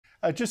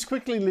Just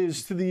quickly,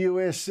 Liz, to the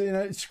US,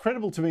 it's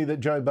incredible to me that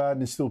Joe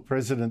Biden is still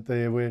president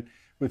there with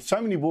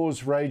so many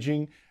wars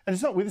raging, and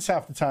he's not with us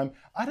half the time.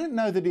 I don't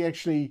know that he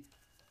actually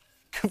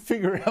could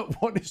figure out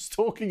what he's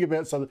talking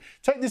about. So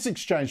take this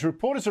exchange.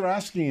 Reporters are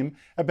asking him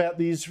about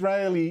the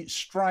Israeli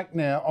strike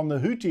now on the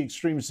Houthi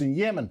extremists in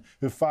Yemen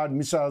who fired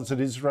missiles at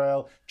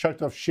Israel,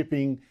 choked off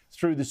shipping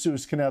through the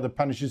Suez Canal to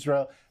punish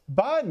Israel.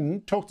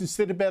 Biden talked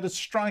instead about a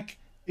strike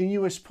in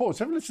US ports.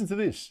 Have a listen to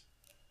this.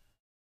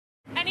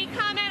 Any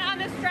comment on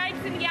the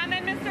strikes in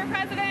Yemen, Mr.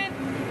 President?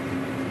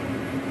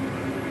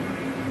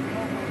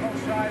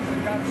 Both sides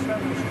have got to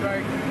settle the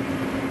strike.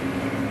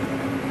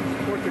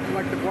 Support the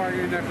collective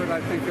bargaining effort.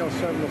 I think they'll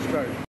settle the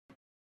strike.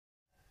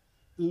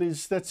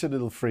 Liz, that's a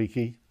little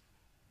freaky.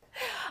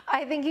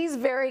 I think he's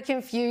very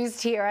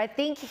confused here. I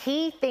think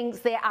he thinks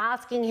they're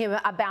asking him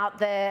about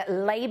the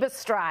labour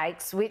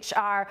strikes, which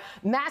are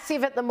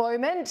massive at the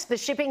moment. The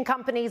shipping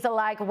companies are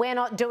like, we're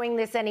not doing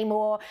this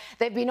anymore.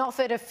 They've been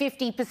offered a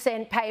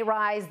 50% pay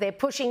rise. They're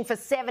pushing for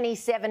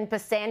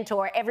 77%,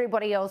 or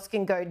everybody else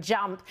can go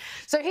jump.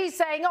 So he's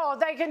saying, oh,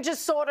 they can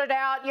just sort it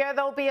out. Yeah,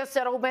 there'll be a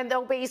settlement.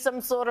 There'll be some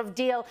sort of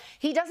deal.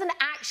 He doesn't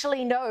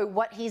actually know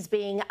what he's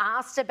being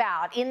asked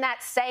about. In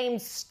that same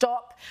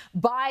stop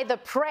by the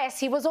press,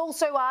 he was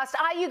also asked,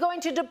 are you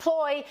going to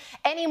deploy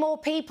any more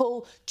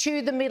people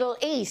to the Middle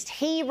East?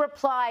 He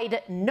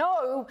replied,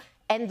 no.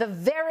 And the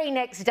very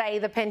next day,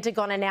 the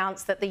Pentagon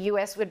announced that the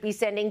US would be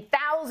sending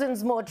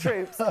thousands more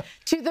troops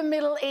to the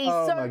Middle East.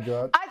 Oh, so my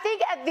God. I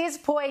think at this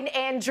point,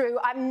 Andrew,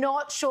 I'm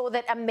not sure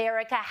that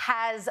America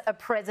has a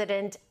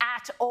president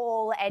at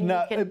all. And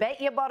no, you can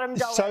bet your bottom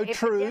dollar so if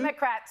true. the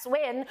Democrats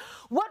win.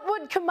 What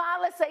would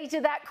Kamala say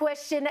to that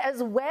question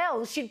as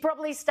well? She'd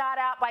probably start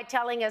out by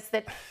telling us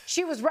that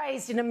she was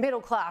raised in a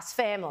middle-class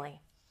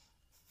family.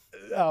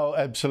 Oh,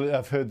 absolutely.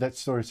 I've heard that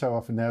story so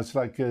often now. It's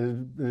like,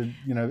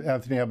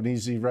 Anthony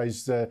Albanese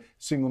raised a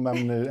single mum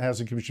in a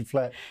housing commission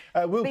flat.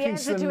 Will The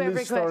answer Kingston, to every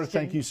Liz Storer,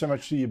 question. thank you so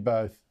much to you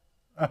both.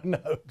 I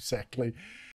know, exactly.